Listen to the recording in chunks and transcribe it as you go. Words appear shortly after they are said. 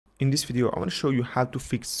In this video, I want to show you how to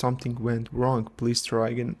fix something went wrong. Please try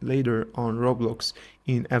again later on Roblox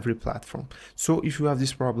in every platform. So if you have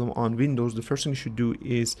this problem on Windows, the first thing you should do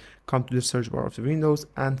is come to the search bar of the Windows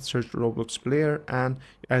and search Roblox player. And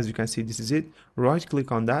as you can see, this is it. Right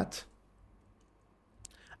click on that.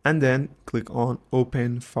 And then click on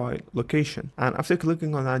open file location. And after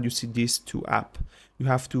clicking on that, you see these two apps. You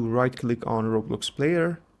have to right click on Roblox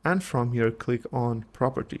player. And from here, click on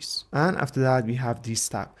properties. And after that, we have this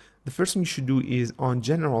tab. The first thing you should do is on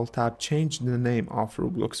general tab, change the name of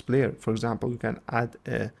Roblox player. For example, you can add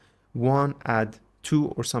a 1, add 2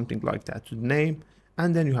 or something like that to the name.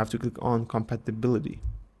 And then you have to click on compatibility.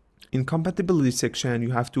 In compatibility section,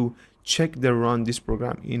 you have to check the run this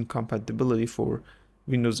program in compatibility for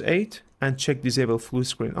Windows 8 and check disable full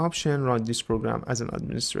screen option, run this program as an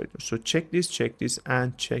administrator. So check this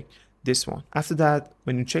and check this one. After that,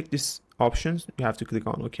 when you check these options, you have to click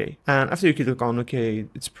on OK. And after you click on OK,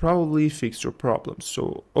 it's probably fixed your problem.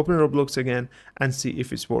 So open Roblox again and see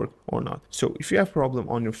if it's worked or not. So if you have a problem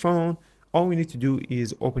on your phone, all we need to do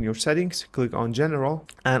is open your settings, click on general,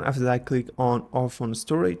 and after that click on iPhone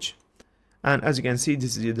storage. And as you can see,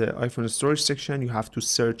 this is the iPhone storage section. You have to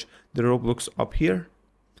search the Roblox up here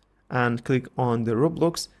and click on the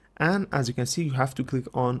Roblox. And as you can see, you have to click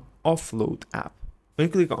on offload app. When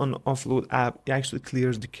you click on offload app, it actually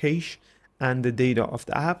clears the cache and the data of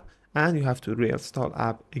the app, and you have to reinstall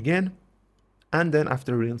app again. And then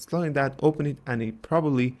after reinstalling that, open it and it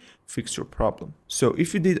probably fix your problem. So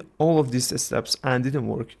if you did all of these steps and didn't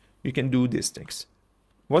work, you can do these things.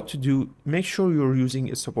 What to do? Make sure you're using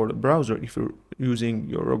a supported browser if you're using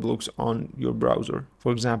your Roblox on your browser.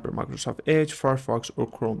 For example, Microsoft Edge, Firefox, or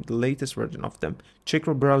Chrome, the latest version of them. Check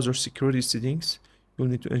your browser security settings. You'll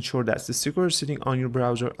need to ensure that the security setting on your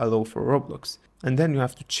browser allow for Roblox. And then you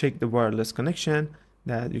have to check the wireless connection,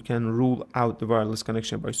 that you can rule out the wireless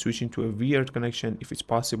connection by switching to a wired connection if it's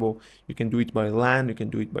possible. You can do it by LAN, you can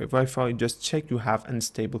do it by Wi-Fi. Just check you have an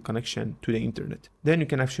unstable connection to the internet. Then you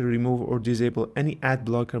can actually remove or disable any ad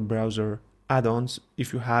blocker browser add-ons.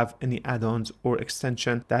 If you have any add-ons or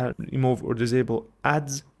extension that remove or disable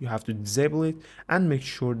ads, you have to disable it and make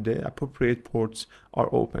sure the appropriate ports are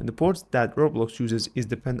open. The ports that Roblox uses is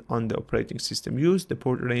depend on the operating system used. The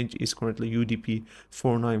port range is currently UDP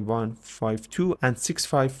 49152 and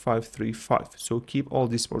 65535. So keep all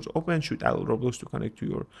these ports open, should allow Roblox to connect to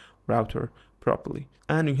your router properly.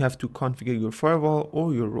 And you have to configure your firewall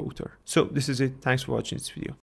or your router. So this is it. Thanks for watching this video.